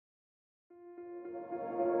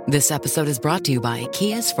This episode is brought to you by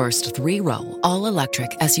Kia's first 3-row, all-electric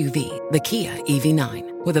SUV, the Kia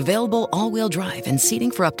EV9, with available all-wheel drive and seating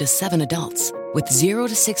for up to 7 adults, with 0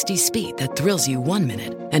 to 60 speed that thrills you 1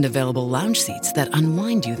 minute and available lounge seats that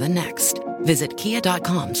unwind you the next. Visit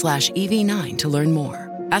kia.com/EV9 to learn more.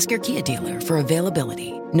 Ask your Kia dealer for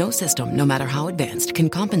availability. No system, no matter how advanced, can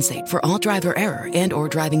compensate for all driver error and or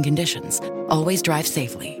driving conditions. Always drive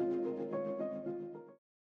safely.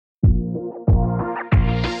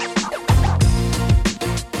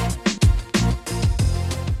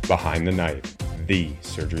 Behind the Knife, the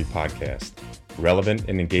surgery podcast. Relevant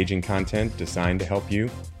and engaging content designed to help you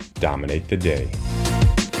dominate the day.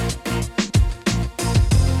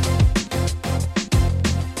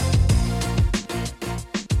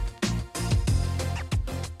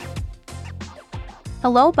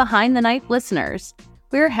 Hello, Behind the Knife listeners.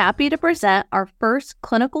 We are happy to present our first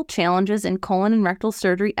clinical challenges in colon and rectal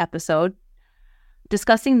surgery episode,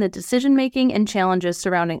 discussing the decision-making and challenges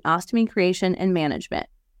surrounding ostomy creation and management.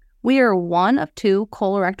 We are one of 2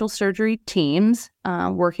 colorectal surgery teams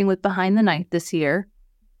working with Behind the Knife this year,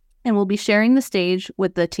 and we'll be sharing the stage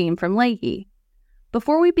with the team from Leahy.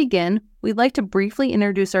 Before we begin, we'd like to briefly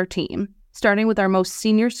introduce our team, starting with our most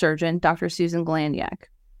senior surgeon, Dr. Susan Glandiak.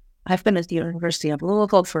 I've been at the University of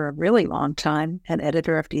Louisville for a really long time and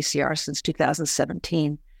editor of DCR since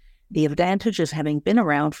 2017. The advantage of having been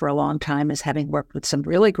around for a long time is having worked with some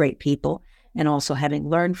really great people and also having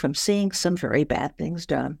learned from seeing some very bad things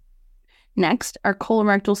done. Next, our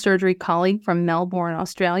colorectal surgery colleague from Melbourne,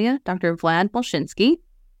 Australia, Dr. Vlad Bolshinsky.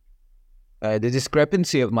 The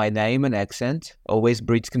discrepancy of my name and accent always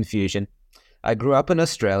breeds confusion. I grew up in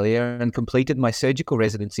Australia and completed my surgical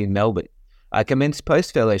residency in Melbourne. I commenced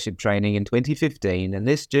post-fellowship training in 2015, and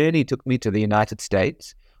this journey took me to the United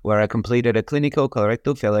States, where I completed a clinical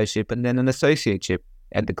colorectal fellowship and then an associateship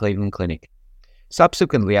at the Cleveland Clinic.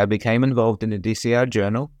 Subsequently, I became involved in the DCR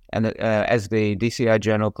Journal and as the DCR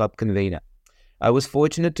Journal Club convener. I was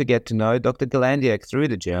fortunate to get to know Dr. Glandiak through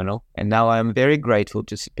the journal, and now I am very grateful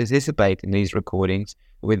to participate in these recordings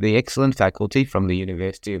with the excellent faculty from the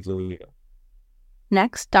University of Louisville.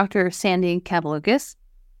 Next, Dr. Sandy Kavalukis.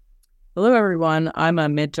 Hello, everyone. I'm a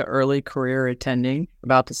mid to early career attending,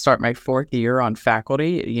 about to start my 4th year on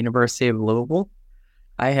faculty at the University of Louisville.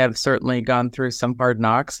 I have certainly gone through some hard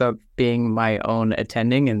knocks of being my own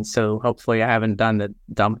attending, and so hopefully I haven't done the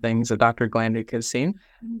dumb things that Dr. Glandick has seen.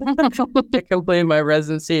 I completed my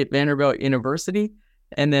residency at Vanderbilt University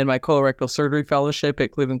and then my colorectal surgery fellowship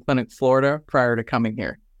at Cleveland Clinic, Florida, prior to coming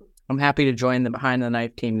here. I'm happy to join the Behind the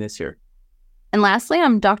Knife team this year. And lastly,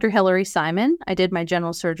 I'm Dr. Hillary Simon. I did my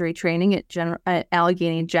general surgery training at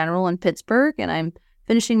Allegheny General in Pittsburgh, and I'm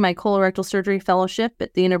finishing my colorectal surgery fellowship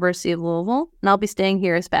at the University of Louisville, and I'll be staying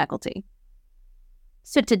here as faculty.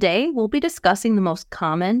 So today, we'll be discussing the most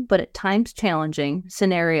common, but at times challenging,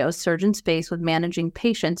 scenarios surgeons face with managing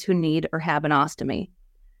patients who need or have an ostomy.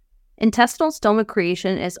 Intestinal stoma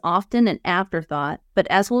creation is often an afterthought, but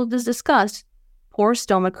as we'll discuss, poor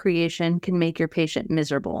stoma creation can make your patient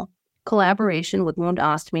miserable. Collaboration with wound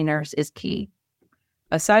ostomy nurse is key.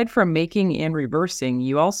 Aside from making and reversing,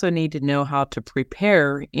 you also need to know how to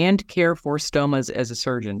prepare and care for stomas as a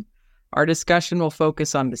surgeon. Our discussion will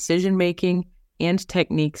focus on decision-making and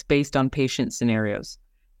techniques based on patient scenarios.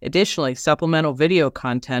 Additionally, supplemental video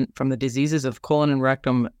content from the Diseases of Colon and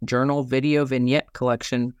Rectum Journal Video Vignette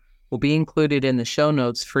Collection will be included in the show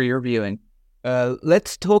notes for your viewing.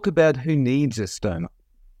 Let's talk about who needs a stoma.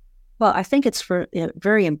 Well, I think it's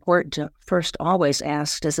very important to first always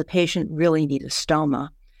ask, does the patient really need a stoma?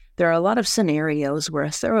 There are a lot of scenarios where a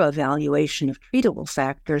thorough evaluation of treatable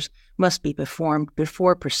factors must be performed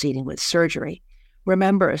before proceeding with surgery.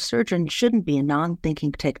 Remember, a surgeon shouldn't be a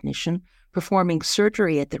non-thinking technician performing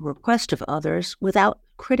surgery at the request of others without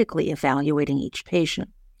critically evaluating each patient.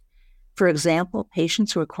 For example,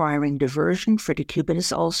 patients requiring diversion for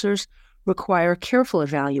decubitus ulcers require careful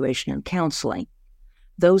evaluation and counseling.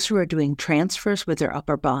 Those who are doing transfers with their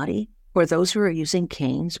upper body or those who are using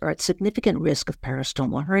canes are at significant risk of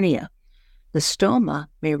peristomal hernia. The stoma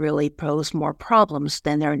may really pose more problems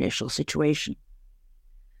than their initial situation.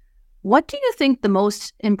 What do you think the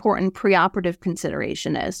most important preoperative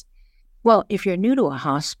consideration is? Well, if you're new to a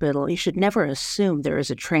hospital, you should never assume there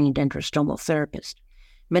is a trained enterostomal therapist.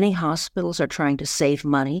 Many hospitals are trying to save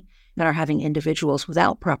money and are having individuals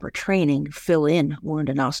without proper training fill in wound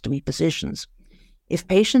and ostomy positions. If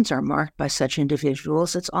patients are marked by such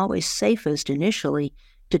individuals, it's always safest initially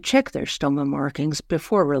to check their stoma markings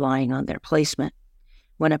before relying on their placement.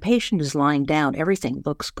 When a patient is lying down, everything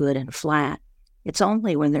looks good and flat. It's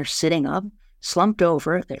only when they're sitting up, slumped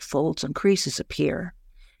over, that folds and creases appear.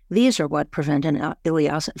 These are what prevent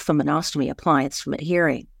from an ostomy appliance from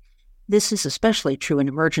adhering. This is especially true in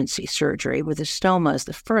emergency surgery, where the stoma is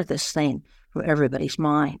the furthest thing from everybody's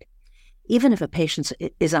mind. Even if a patient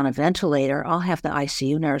is on a ventilator, I'll have the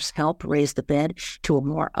ICU nurse help raise the bed to a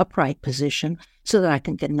more upright position so that I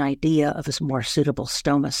can get an idea of a more suitable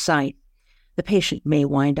stoma site. The patient may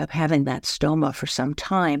wind up having that stoma for some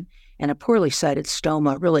time, and a poorly sited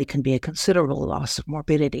stoma really can be a considerable loss of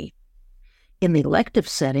morbidity. In the elective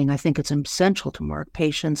setting, I think it's essential to mark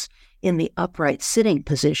patients in the upright sitting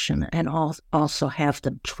position and also have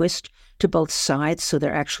them twist to both sides so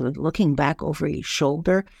they're actually looking back over each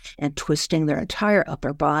shoulder and twisting their entire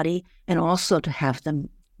upper body, and also to have them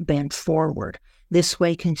bend forward. This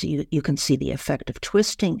way you can see the effect of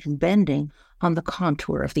twisting and bending on the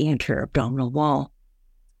contour of the anterior abdominal wall.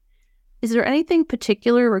 Is there anything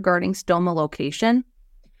particular regarding stoma location?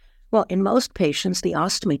 Well, in most patients, the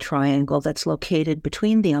ostomy triangle that's located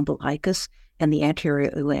between the umbilicus and the anterior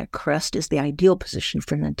iliac crest is the ideal position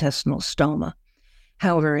for an intestinal stoma.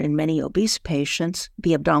 However, in many obese patients,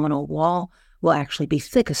 the abdominal wall will actually be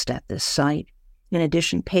thickest at this site. In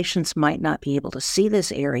addition, patients might not be able to see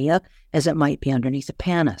this area as it might be underneath the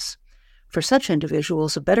pannus. For such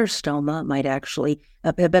individuals, a better stoma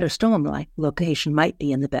location might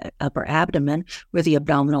be in the upper abdomen, where the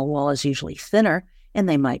abdominal wall is usually thinner, and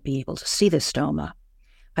they might be able to see the stoma.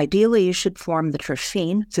 Ideally, you should form the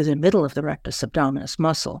trophene through the middle of the rectus abdominis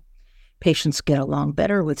muscle. Patients get along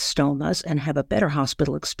better with stomas and have a better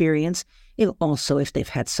hospital experience, also if they've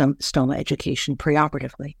had some stoma education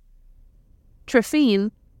preoperatively.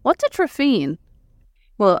 Trophene? What's a trophene?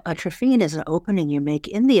 Well, a trophene is an opening you make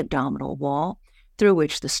in the abdominal wall through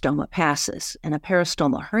which the stoma passes, and a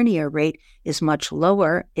peristomal hernia rate is much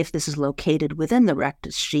lower if this is located within the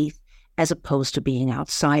rectus sheath as opposed to being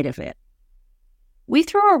outside of it. We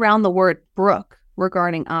throw around the word brook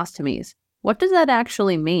regarding ostomies. What does that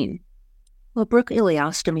actually mean? Well, brook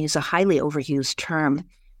ileostomy is a highly overused term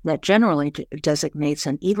that generally designates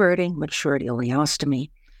an everting matured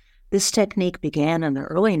ileostomy. This technique began in the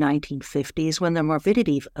early 1950s when the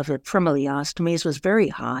morbidity from ileostomies was very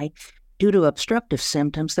high due to obstructive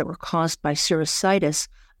symptoms that were caused by serositis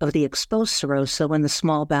of the exposed serosa when the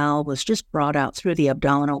small bowel was just brought out through the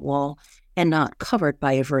abdominal wall and not covered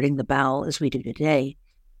by everting the bowel as we do today.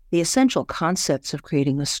 The essential concepts of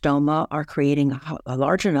creating a stoma are creating a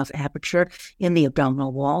large enough aperture in the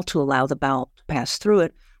abdominal wall to allow the bowel to pass through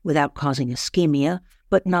it without causing ischemia,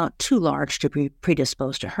 but not too large to be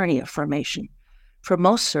predisposed to hernia formation. For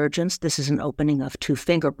most surgeons, this is an opening of 2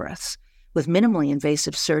 finger breadths. With minimally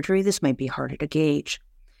invasive surgery, this may be harder to gauge.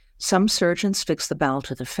 Some surgeons fix the bowel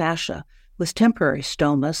to the fascia. With temporary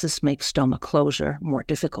stomas, this makes stoma closure more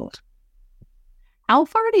difficult. How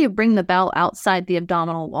far do you bring the bowel outside the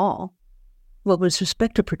abdominal wall? Well, with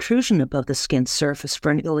respect to protrusion above the skin surface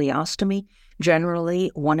for an ileostomy,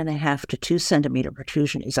 generally 1.5 to 2 centimeter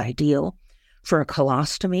protrusion is ideal. For a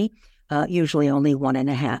colostomy, usually only 1 to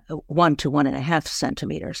 1.5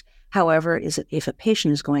 centimeters. However, if a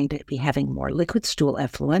patient is going to be having more liquid stool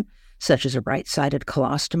effluent, such as a right-sided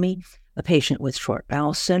colostomy, a patient with short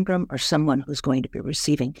bowel syndrome, or someone who's going to be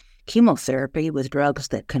receiving chemotherapy with drugs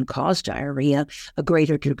that can cause diarrhea, a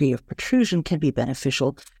greater degree of protrusion can be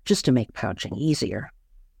beneficial just to make pouching easier.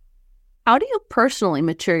 How do you personally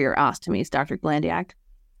mature your ostomies, Dr. Glandiak?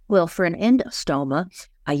 Well, for an endostoma,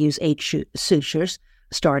 I use 8 sutures,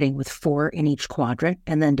 starting with 4 in each quadrant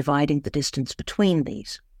and then dividing the distance between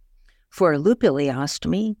these. For a loop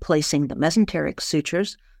ileostomy, placing the mesenteric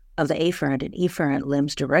sutures of the afferent and efferent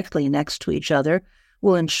limbs directly next to each other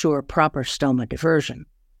will ensure proper stoma diversion.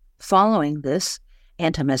 Following this,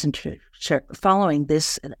 the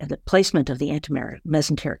placement of the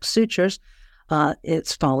antimesenteric sutures,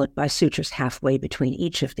 it's followed by sutures halfway between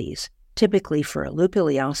each of these. Typically, for a loop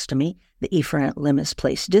ileostomy, the efferent limb is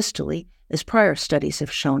placed distally, as prior studies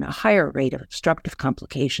have shown a higher rate of obstructive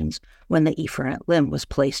complications when the efferent limb was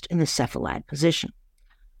placed in the cephalad position.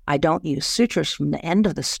 I don't use sutures from the end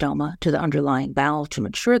of the stoma to the underlying bowel to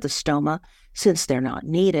mature the stoma, since they're not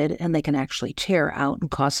needed and they can actually tear out and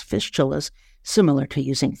cause fistulas, similar to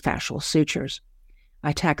using fascial sutures.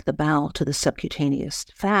 I tack the bowel to the subcutaneous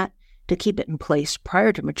fat to keep it in place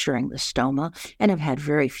prior to maturing the stoma, and have had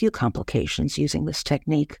very few complications using this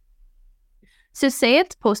technique. So say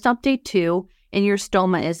it's post-op day 2 and your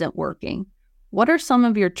stoma isn't working. What are some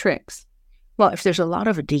of your tricks? Well, if there's a lot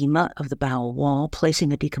of edema of the bowel wall,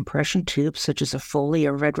 placing a decompression tube, such as a Foley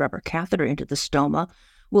or red rubber catheter, into the stoma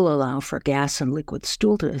will allow for gas and liquid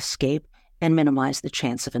stool to escape and minimize the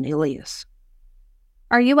chance of an ileus.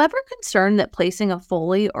 Are you ever concerned that placing a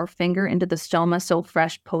Foley or finger into the stoma so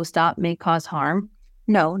fresh post-op may cause harm?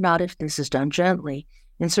 No, not if this is done gently.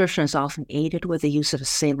 Insertion is often aided with the use of a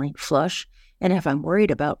saline flush, and if I'm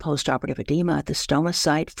worried about postoperative edema at the stoma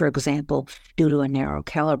site, for example, due to a narrow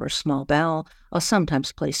caliber small bowel, I'll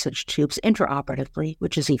sometimes place such tubes intraoperatively,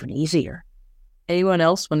 which is even easier. Anyone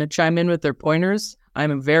else want to chime in with their pointers?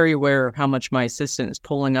 I'm very aware of how much my assistant is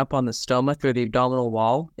pulling up on the stoma through the abdominal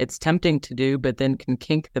wall. It's tempting to do, but then can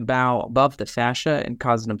kink the bowel above the fascia and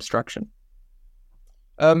cause an obstruction.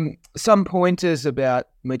 Some pointers about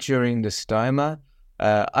maturing the stoma.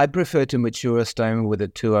 I prefer to mature a stoma with a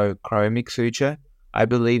duochromic suture. I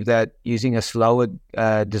believe that using a slower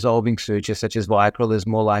dissolving suture, such as Vicryl, is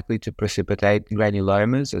more likely to precipitate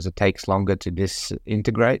granulomas as it takes longer to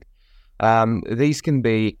disintegrate. These can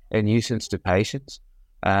be a nuisance to patients.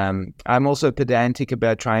 I'm also pedantic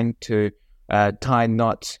about trying to tie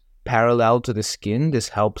knots parallel to the skin. This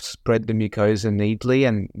helps spread the mucosa neatly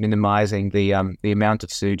and minimizing the amount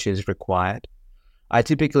of sutures required. I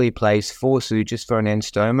typically place 4 sutures for an end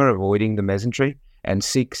stoma, avoiding the mesentery, and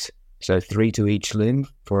 6, so 3 to each limb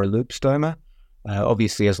for a loop stoma,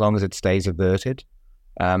 obviously as long as it stays averted.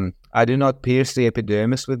 I do not pierce the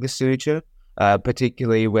epidermis with the suture,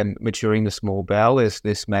 particularly when maturing the small bowel, as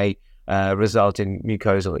this may result in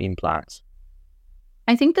mucosal implants.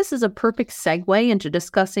 I think this is a perfect segue into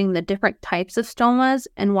discussing the different types of stomas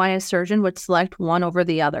and why a surgeon would select one over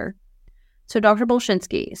the other. So Dr.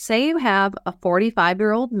 Bolshinsky, say you have a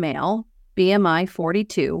 45-year-old male, BMI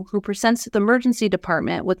 42, who presents to the emergency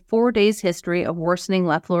department with 4 days history of worsening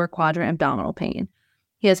left lower quadrant abdominal pain.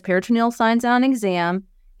 He has peritoneal signs on exam,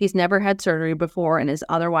 he's never had surgery before, and is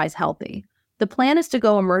otherwise healthy. The plan is to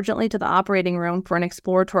go emergently to the operating room for an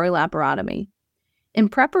exploratory laparotomy. In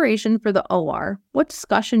preparation for the OR, what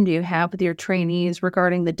discussion do you have with your trainees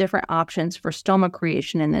regarding the different options for stoma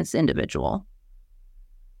creation in this individual?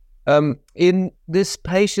 In this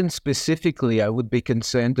patient specifically, I would be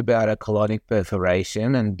concerned about a colonic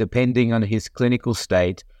perforation, and depending on his clinical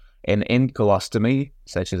state, an end colostomy,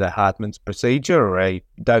 such as a Hartmann's procedure, or a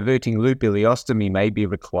diverting loop ileostomy may be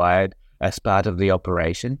required as part of the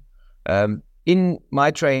operation. In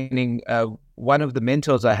my training, one of the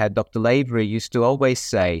mentors I had, Dr. Lavery, used to always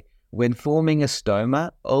say, when forming a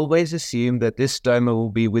stoma, always assume that this stoma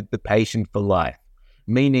will be with the patient for life,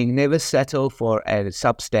 meaning never settle for a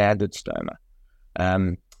substandard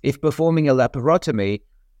stoma. If performing a laparotomy,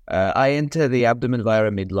 I enter the abdomen via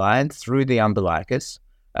a midline through the umbilicus.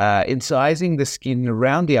 Incising the skin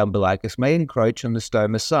around the umbilicus may encroach on the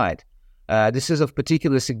stoma site. This is of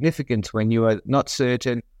particular significance when you are not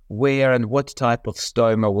certain where and what type of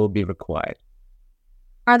stoma will be required.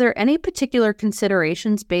 Are there any particular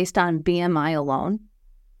considerations based on BMI alone?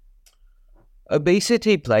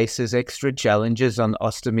 Obesity places extra challenges on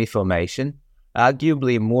ostomy formation.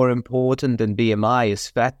 Arguably more important than BMI is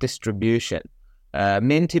fat distribution.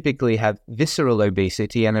 Men typically have visceral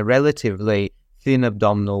obesity and a relatively thin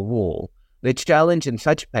abdominal wall. The challenge in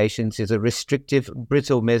such patients is a restrictive,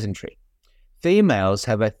 brittle mesentery. Females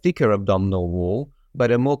have a thicker abdominal wall,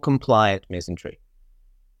 but a more compliant mesentery.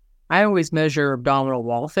 I always measure abdominal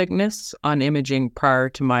wall thickness on imaging prior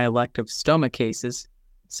to my elective stoma cases,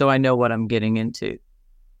 so I know what I'm getting into.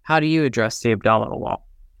 How do you address the abdominal wall?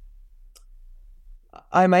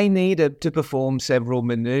 I may need to perform several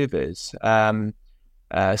maneuvers.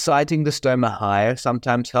 Sighting the stoma higher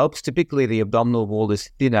sometimes helps. Typically, the abdominal wall is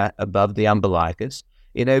thinner above the umbilicus.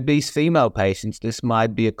 In obese female patients, this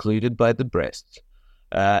might be occluded by the breasts.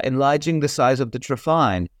 Enlarging the size of the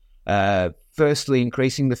traphein, firstly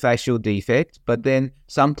increasing the fascial defect, but then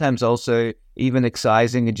sometimes also even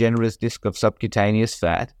excising a generous disc of subcutaneous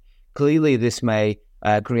fat. Clearly, this may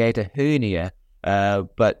create a hernia,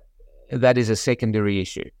 but that is a secondary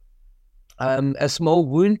issue. A small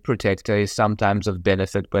wound protector is sometimes of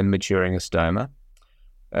benefit when maturing a stoma.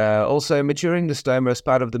 Also, maturing the stoma as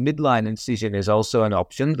part of the midline incision is also an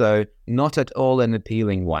option, though not at all an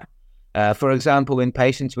appealing one. For example, in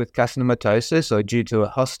patients with carcinomatosis or due to a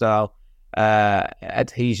hostile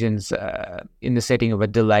adhesions in the setting of a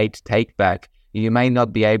delayed take-back, you may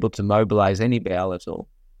not be able to mobilize any bowel at all.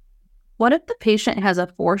 What if the patient has a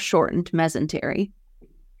foreshortened mesentery?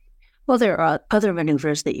 Well, there are other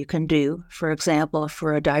maneuvers that you can do. For example,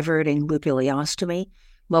 for a diverting loop ileostomy,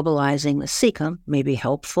 mobilizing the cecum may be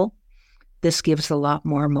helpful. This gives a lot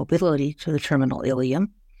more mobility to the terminal ileum.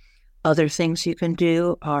 Other things you can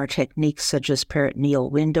do are techniques such as peritoneal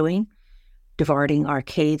windowing, diverting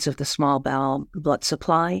arcades of the small bowel blood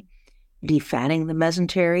supply, defatting the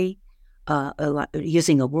mesentery,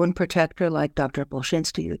 using a wound protector like Dr.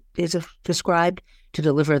 Bolshinsky is described to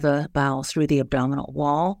deliver the bowel through the abdominal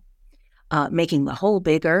wall. Making the hole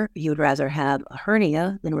bigger, you'd rather have a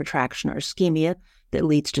hernia than retraction or ischemia. that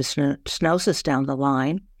leads to stenosis down the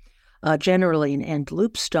line. Generally, an end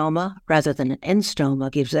loop stoma rather than an end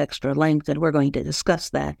stoma gives extra length, and we're going to discuss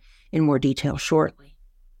that in more detail shortly.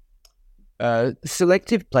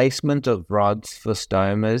 Selective placement of rods for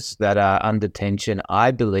stomas that are under tension, I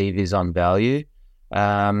believe, is on value.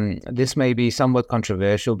 This may be somewhat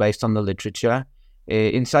controversial based on the literature.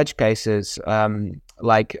 In such cases,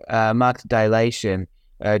 like marked dilation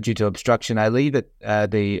due to obstruction, I leave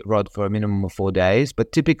the rod for a minimum of 4 days,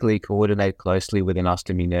 but typically coordinate closely with an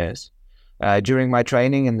ostomy nurse. During my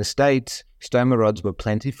training in the States, stoma rods were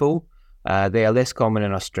plentiful. They are less common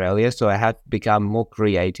in Australia, so I have become more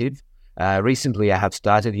creative. Recently, I have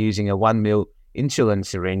started using a 1 ml insulin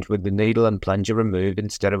syringe with the needle and plunger removed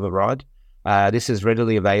instead of a rod. This is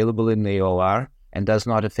readily available in the OR and does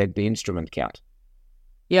not affect the instrument count.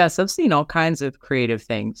 Yes, I've seen all kinds of creative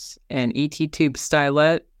things. An ET tube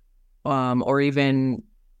stylet, or even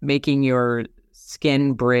making your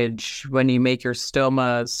skin bridge. When you make your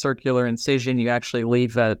stoma circular incision, you actually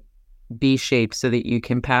leave a B shape so that you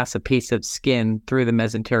can pass a piece of skin through the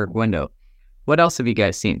mesenteric window. What else have you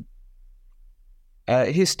guys seen?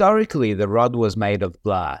 Historically, the rod was made of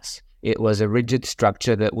glass. It was a rigid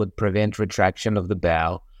structure that would prevent retraction of the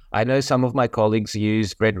bowel. I know some of my colleagues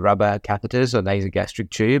use red rubber catheters or nasogastric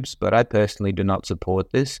tubes, but I personally do not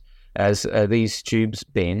support this, as these tubes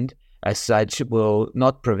bend. As such, will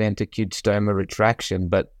not prevent acute stoma retraction,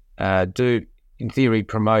 but do, in theory,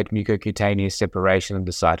 promote mucocutaneous separation of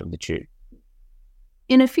the site of the tube.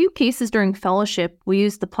 In a few cases during fellowship, we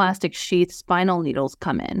use the plastic sheath spinal needles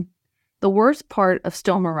come in. The worst part of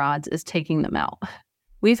stoma rods is taking them out.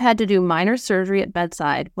 We've had to do minor surgery at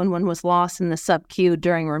bedside when one was lost in the sub-Q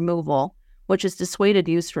during removal, which has dissuaded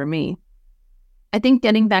use for me. I think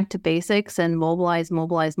getting back to basics and mobilize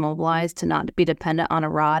to not be dependent on a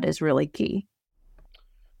rod is really key.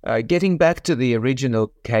 Getting back to the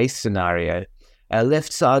original case scenario, a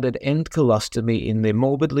left-sided end colostomy in the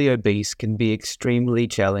morbidly obese can be extremely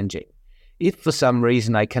challenging. If for some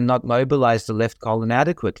reason I cannot mobilize the left colon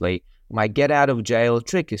adequately, my get-out-of-jail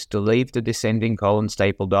trick is to leave the descending colon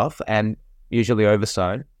stapled off and usually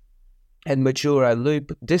oversewn, and mature a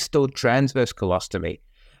loop distal transverse colostomy,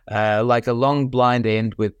 like a long blind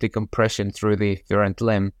end with decompression through the efferent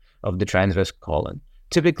limb of the transverse colon.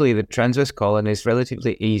 Typically, the transverse colon is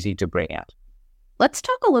relatively easy to bring out. Let's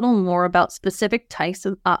talk a little more about specific types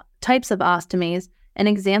of ostomies and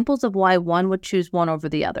examples of why one would choose one over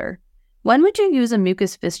the other. When would you use a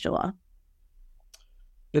mucus fistula?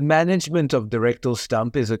 The management of the rectal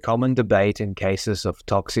stump is a common debate in cases of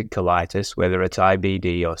toxic colitis, whether it's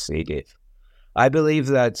IBD or C. diff. I believe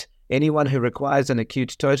that anyone who requires an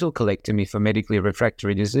acute total colectomy for medically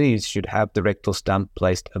refractory disease should have the rectal stump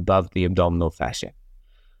placed above the abdominal fascia.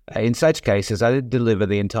 In such cases, I deliver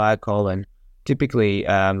the entire colon, typically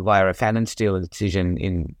via a fan and steel incision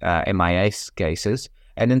in MIS cases,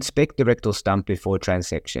 and inspect the rectal stump before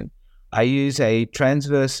transection. I use a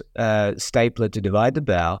transverse stapler to divide the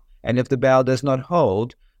bowel, and if the bowel does not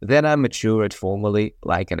hold, then I mature it formally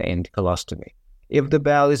like an end colostomy. If the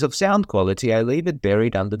bowel is of sound quality, I leave it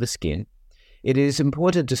buried under the skin. It is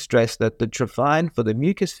important to stress that the trephine for the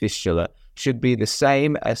mucus fistula should be the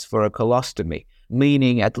same as for a colostomy,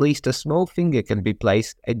 meaning at least a small finger can be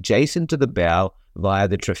placed adjacent to the bowel via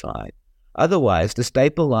the trephine. Otherwise, the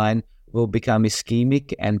staple line will become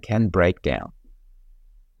ischemic and can break down.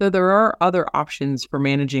 So there are other options for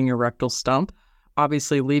managing your rectal stump.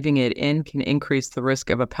 Obviously, leaving it in can increase the risk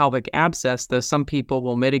of a pelvic abscess, though some people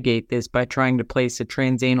will mitigate this by trying to place a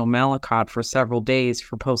transanal malicot for several days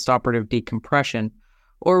for postoperative decompression,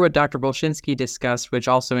 or what Dr. Bolshinsky discussed, which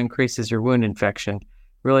also increases your wound infection.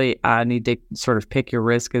 Really need to sort of pick your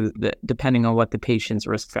risk depending on what the patient's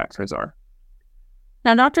risk factors are.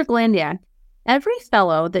 Now, Dr. Glandiak, every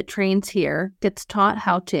fellow that trains here gets taught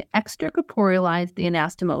how to extracorporealize the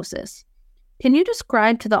anastomosis. Can you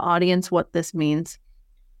describe to the audience what this means?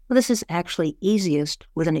 Well, this is actually easiest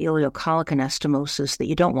with an ileocolic anastomosis that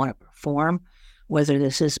you don't want to perform, whether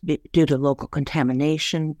this is due to local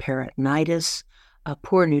contamination, peritonitis,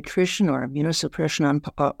 poor nutrition or immunosuppression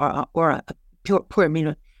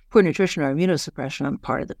poor nutrition or immunosuppression on the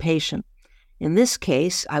part of the patient. In this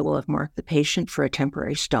case, I will have marked the patient for a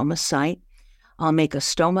temporary stoma site. I'll make a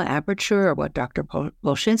stoma aperture, or what Dr.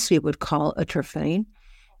 Bolshinsky would call a trephine,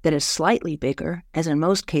 that is slightly bigger, as in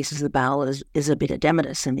most cases the bowel is a bit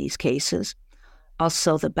edematous in these cases. I'll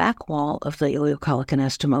sew the back wall of the ileocolic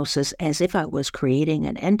anastomosis as if I was creating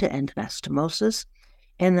an end-to-end anastomosis,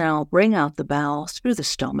 and then I'll bring out the bowel through the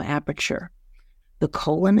stoma aperture. The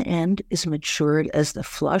colon end is matured as the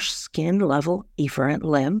flush skin-level efferent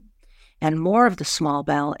limb, and more of the small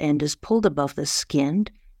bowel end is pulled above the skin,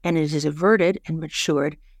 and it is averted and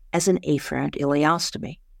matured as an afferent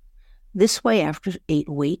ileostomy. This way, after 8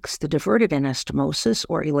 weeks, the diverted anastomosis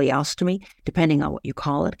or ileostomy, depending on what you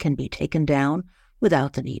call it, can be taken down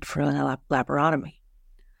without the need for a laparotomy.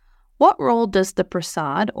 What role does the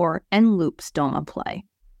Prasad or end loop stoma play?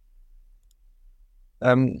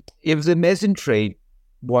 If the mesentery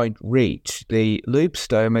won't reach, the loop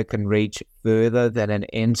stoma can reach further than an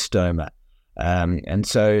end stoma. And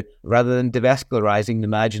so rather than devascularizing the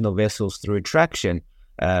marginal vessels through retraction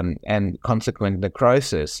and consequent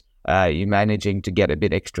necrosis, you're managing to get a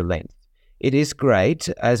bit extra length. It is great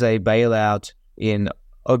as a bailout in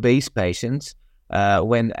obese patients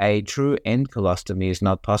when a true end colostomy is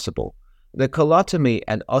not possible. The colotomy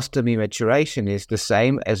and ostomy maturation is the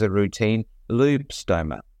same as a routine loop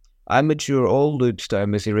stoma. I mature all loop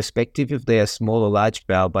stomas irrespective if they are small or large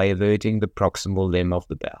bowel by averting the proximal limb of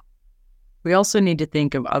the bowel. We also need to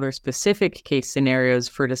think of other specific case scenarios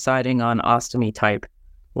for deciding on ostomy type,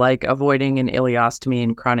 like avoiding an ileostomy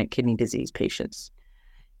in chronic kidney disease patients.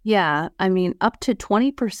 Yeah, up to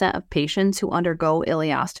 20% of patients who undergo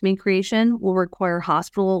ileostomy creation will require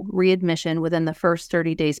hospital readmission within the first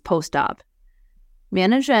 30 days post-op.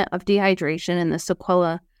 Management of dehydration and the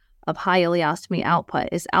sequela of high ileostomy output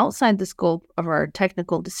is outside the scope of our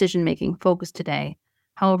technical decision-making focus today.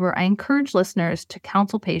 However, I encourage listeners to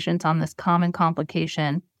counsel patients on this common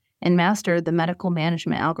complication and master the medical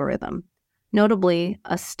management algorithm. Notably,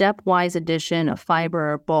 a stepwise addition of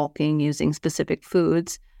fiber or bulking using specific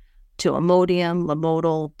foods to Imodium,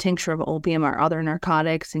 Lomotil, tincture of opium, or other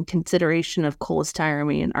narcotics, and consideration of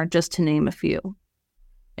cholestyramine are just to name a few.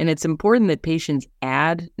 And it's important that patients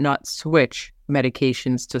add, not switch,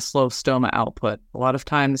 medications to slow stoma output. A lot of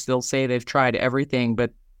times they'll say they've tried everything,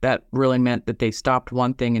 but that really meant that they stopped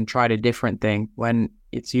one thing and tried a different thing when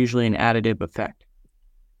it's usually an additive effect.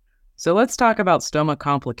 So let's talk about stoma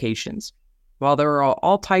complications. While there are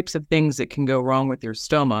all types of things that can go wrong with your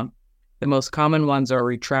stoma, the most common ones are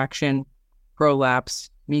retraction,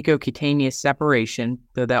 prolapse, mucocutaneous separation,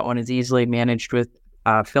 though that one is easily managed with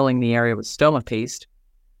filling the area with stoma paste.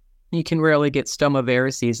 You can rarely get stoma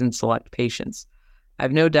varices in select patients. I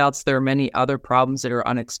have no doubts there are many other problems that are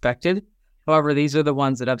unexpected. However, these are the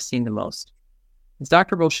ones that I've seen the most. As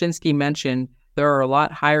Dr. Bolshinsky mentioned, there are a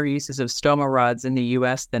lot higher uses of stoma rods in the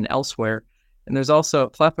U.S. than elsewhere, and there's also a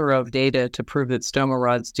plethora of data to prove that stoma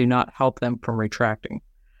rods do not help them from retracting.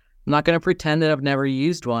 I'm not going to pretend that I've never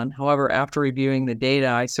used one. However, after reviewing the data,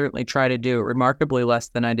 I certainly try to do it remarkably less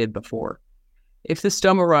than I did before. If the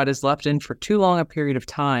stoma rod is left in for too long a period of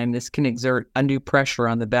time, this can exert undue pressure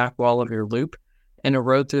on the back wall of your loop and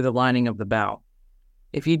erode through the lining of the bowel.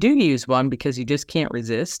 If you do use one because you just can't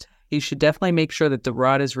resist, you should definitely make sure that the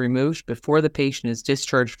rod is removed before the patient is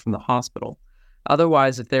discharged from the hospital.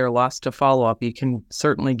 Otherwise, if they are lost to follow-up, you can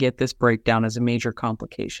certainly get this breakdown as a major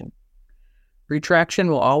complication. Retraction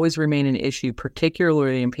will always remain an issue,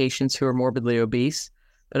 particularly in patients who are morbidly obese,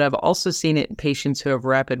 but I've also seen it in patients who have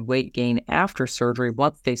rapid weight gain after surgery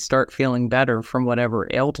once they start feeling better from whatever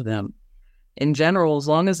ailed them. In general, as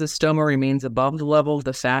long as the stoma remains above the level of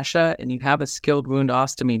the fascia and you have a skilled wound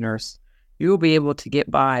ostomy nurse, you will be able to get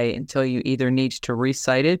by until you either need to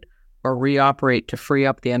resite it or reoperate to free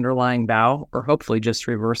up the underlying bowel, or hopefully just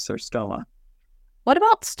reverse their stoma. What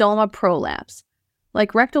about stoma prolapse?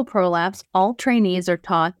 Like rectal prolapse, all trainees are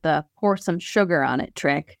taught the pour some sugar on it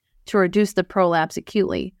trick to reduce the prolapse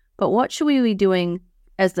acutely. But what should we be doing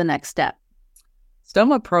as the next step?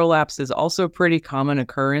 Stoma prolapse is also a pretty common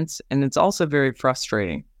occurrence, and it's also very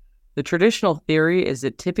frustrating. The traditional theory is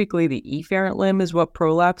that typically the efferent limb is what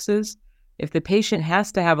prolapses. If the patient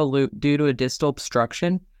has to have a loop due to a distal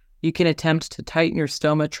obstruction, you can attempt to tighten your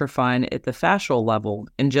stoma trifine at the fascial level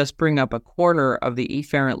and just bring up a corner of the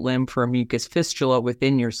efferent limb for a mucus fistula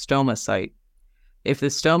within your stoma site. If the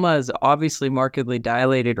stoma is obviously markedly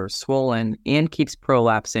dilated or swollen and keeps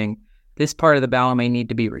prolapsing, this part of the bowel may need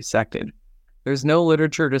to be resected. There's no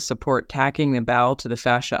literature to support tacking the bowel to the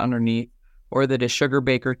fascia underneath, or that a sugar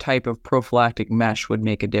baker type of prophylactic mesh would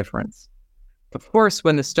make a difference. Of course,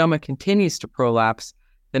 when the stoma continues to prolapse,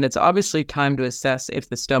 then it's obviously time to assess if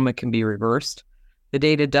the stoma can be reversed. The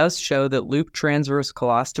data does show that loop transverse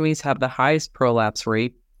colostomies have the highest prolapse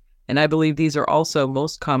rate, and I believe these are also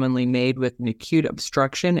most commonly made with an acute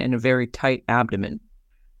obstruction and a very tight abdomen.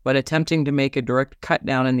 When attempting to make a direct cut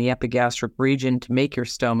down in the epigastric region to make your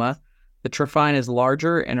stoma, the trifine is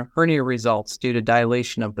larger and a hernia results due to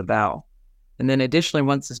dilation of the bowel. And then additionally,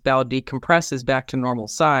 once this bowel decompresses back to normal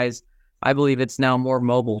size, I believe it's now more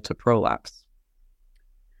mobile to prolapse.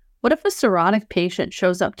 What if a cirrhotic patient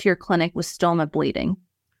shows up to your clinic with stoma bleeding?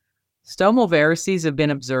 Stomal varices have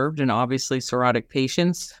been observed in obviously cirrhotic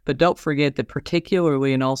patients, but don't forget that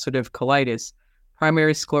particularly in ulcerative colitis,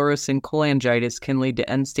 primary sclerosing cholangitis can lead to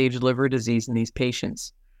end-stage liver disease in these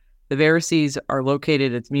patients. The varices are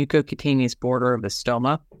located at the mucocutaneous border of the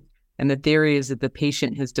stoma, and the theory is that the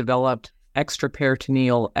patient has developed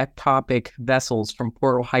extraperitoneal ectopic vessels from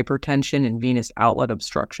portal hypertension and venous outlet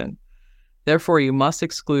obstruction. Therefore, you must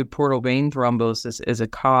exclude portal vein thrombosis as a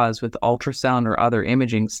cause with ultrasound or other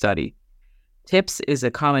imaging study. TIPS is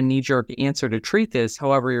a common knee-jerk answer to treat this.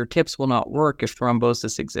 However, your TIPS will not work if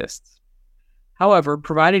thrombosis exists. However,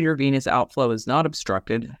 provided your venous outflow is not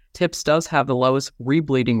obstructed, TIPS does have the lowest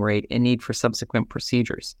rebleeding rate and need for subsequent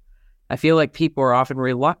procedures. I feel like people are often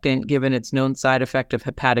reluctant given its known side effect of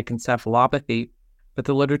hepatic encephalopathy, but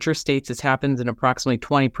the literature states this happens in approximately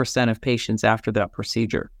 20% of patients after that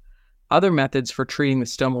procedure. Other methods for treating the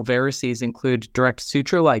stomal varices include direct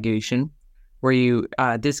suture ligation, where you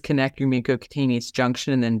disconnect your mucocutaneous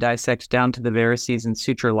junction and then dissect down to the varices and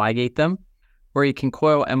suture ligate them, or you can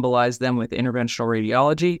coil embolize them with interventional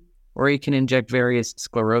radiology, or you can inject various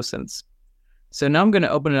sclerosants. So now I'm going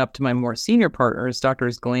to open it up to my more senior partners,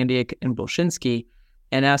 Drs. Glandiak and Bolshinsky,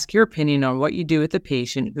 and ask your opinion on what you do with a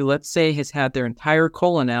patient who, let's say, has had their entire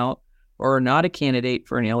colon out or are not a candidate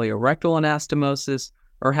for an ileorectal anastomosis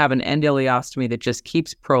or have an end ileostomy that just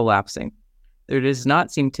keeps prolapsing. There does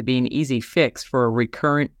not seem to be an easy fix for a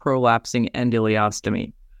recurrent prolapsing end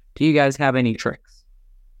ileostomy. Do you guys have any tricks?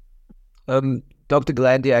 Dr.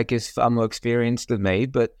 Glandiak is far more experienced than me,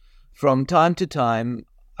 but from time to time,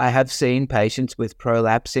 I have seen patients with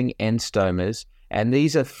prolapsing end stomas, and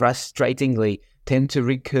these are frustratingly tend to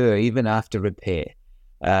recur even after repair.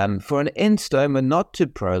 For an end stoma not to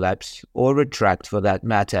prolapse or retract for that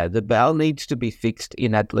matter, the bowel needs to be fixed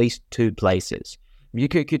in at least two places.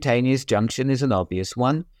 Mucocutaneous junction is an obvious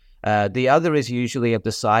one. The other is usually at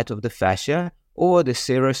the site of the fascia or the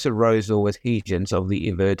seroserosal adhesions of the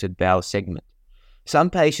everted bowel segment. Some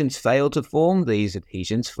patients fail to form these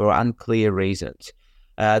adhesions for unclear reasons.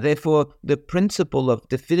 Therefore, the principle of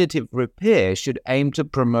definitive repair should aim to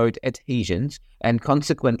promote adhesions and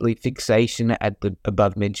consequently fixation at the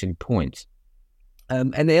above-mentioned points.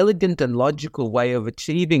 An elegant and logical way of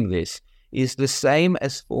achieving this is the same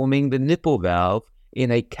as forming the nipple valve in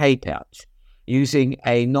a K-pouch, using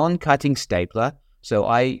a non-cutting stapler. So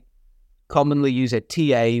I commonly use a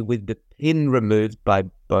TA with the pin removed by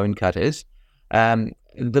bone cutters.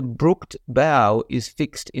 The brooked bowel is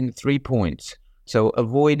fixed in 3 points, so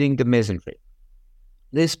avoiding the mesentery.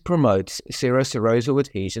 This promotes seroserosal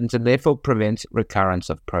adhesions and therefore prevents recurrence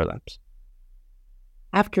of prolapse.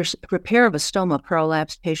 After repair of a stoma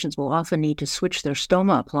prolapse, patients will often need to switch their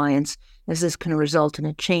stoma appliance, as this can result in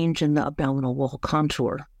a change in the abdominal wall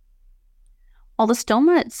contour. While the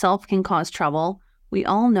stoma itself can cause trouble, we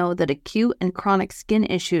all know that acute and chronic skin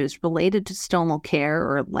issues related to stomal care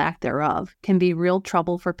or lack thereof can be real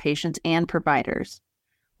trouble for patients and providers.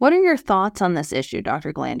 What are your thoughts on this issue,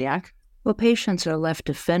 Dr. Glandiak? Well, patients are left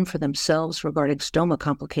to fend for themselves regarding stoma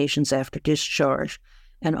complications after discharge,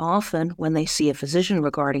 and often when they see a physician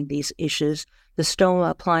regarding these issues, the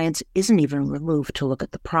stoma appliance isn't even removed to look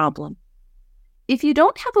at the problem. If you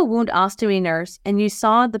don't have a wound ostomy nurse and you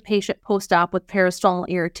saw the patient post-op with peristomal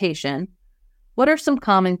irritation, what are some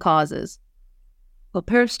common causes? Well,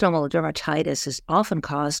 peristomal dermatitis is often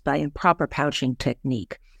caused by improper pouching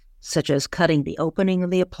technique, such as cutting the opening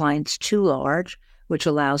of the appliance too large, which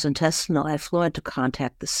allows intestinal effluent to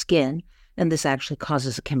contact the skin, and this actually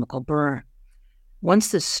causes a chemical burn. Once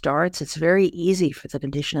this starts, it's very easy for the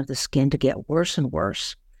condition of the skin to get worse and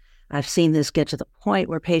worse. I've seen this get to the point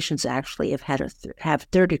where patients actually have had have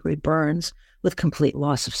third-degree burns with complete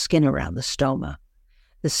loss of skin around the stoma.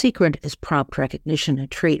 The secret is prompt recognition and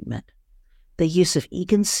treatment. The use of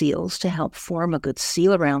Egan seals to help form a good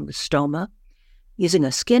seal around the stoma, using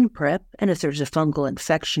a skin prep, and if there's a fungal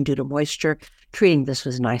infection due to moisture, treating this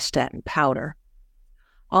with nystatin powder.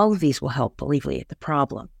 All of these will help alleviate the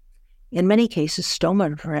problem. In many cases,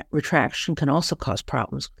 stoma retraction can also cause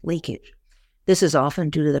problems with leakage. This is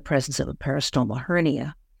often due to the presence of a peristomal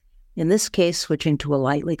hernia. In this case, switching to a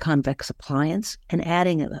lightly convex appliance and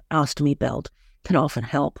adding an ostomy belt can often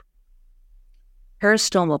help.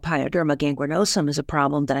 Peristomal pyoderma gangrenosum is a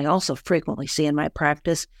problem that I also frequently see in my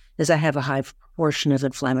practice, as I have a high proportion of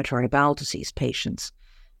inflammatory bowel disease patients.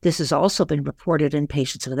 This has also been reported in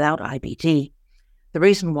patients without IBD. The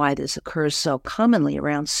reason why this occurs so commonly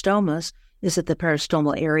around stomas is that the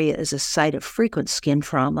peristomal area is a site of frequent skin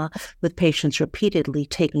trauma, with patients repeatedly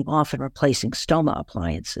taking off and replacing stoma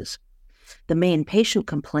appliances. The main patient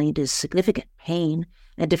complaint is significant pain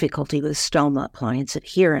and difficulty with stoma appliance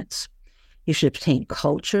adherence. You should obtain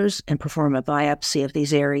cultures and perform a biopsy of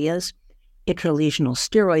these areas. Intralesional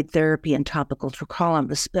steroid therapy and topical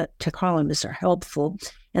tacrolimus are helpful,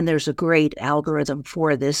 and there's a great algorithm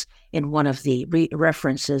for this in one of the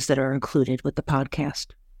references that are included with the podcast.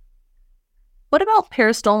 What about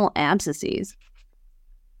peristomal abscesses?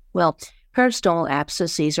 Well, peristomal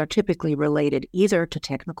abscesses are typically related either to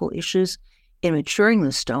technical issues in maturing the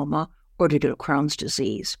stoma or due to Crohn's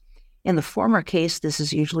disease. In the former case, this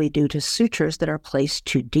is usually due to sutures that are placed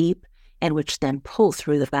too deep and which then pull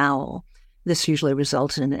through the bowel. This usually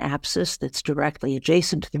results in an abscess that's directly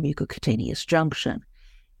adjacent to the mucocutaneous junction.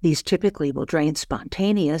 These typically will drain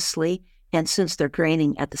spontaneously, and since they're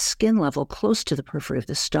draining at the skin level close to the periphery of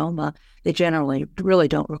the stoma, they generally really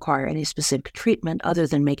don't require any specific treatment other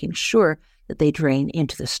than making sure that they drain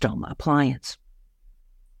into the stoma appliance.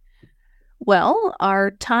 Well, our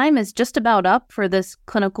time is just about up for this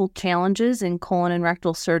clinical challenges in colon and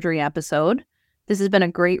rectal surgery episode. This has been a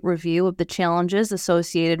great review of the challenges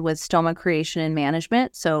associated with stoma creation and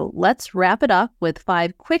management. So let's wrap it up with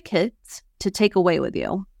 5 quick hits to take away with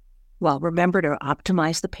you. Well, remember to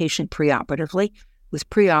optimize the patient preoperatively with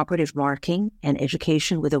preoperative marking and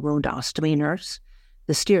education with a wound ostomy nurse.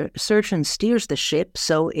 The surgeon steers the ship,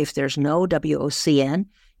 so if there's no WOCN,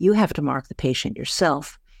 you have to mark the patient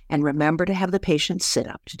yourself. And remember to have the patient sit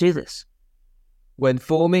up to do this. When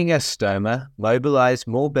forming a stoma, mobilize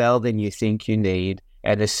more bowel than you think you need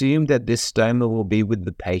and assume that this stoma will be with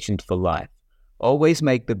the patient for life. Always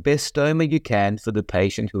make the best stoma you can for the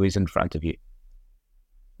patient who is in front of you.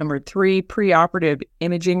 Number 3, preoperative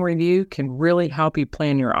imaging review can really help you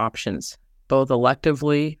plan your options, both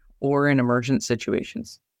electively or in emergent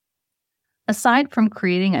situations. Aside from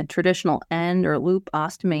creating a traditional end or loop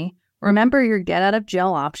ostomy, remember your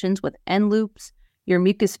get-out-of-jail options with end loops, your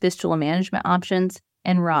mucus fistula management options,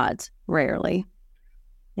 and rods, rarely.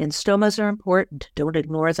 And stomas are important. Don't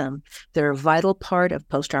ignore them. They're a vital part of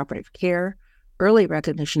postoperative care. Early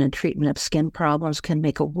recognition and treatment of skin problems can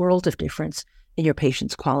make a world of difference in your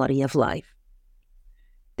patient's quality of life.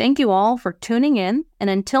 Thank you all for tuning in, and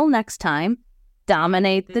until next time,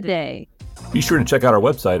 dominate the day. Be sure to check out our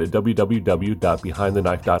website at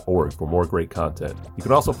www.behindtheknife.org for more great content. You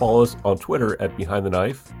can also follow us on Twitter at Behind the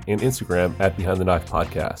Knife and Instagram at Behind the Knife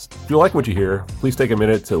Podcast. If you like what you hear, please take a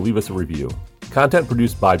minute to leave us a review. Content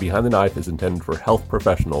produced by Behind the Knife is intended for health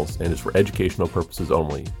professionals and is for educational purposes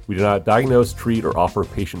only. We do not diagnose, treat, or offer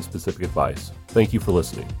patient-specific advice. Thank you for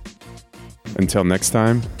listening. Until next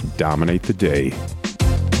time, dominate the day.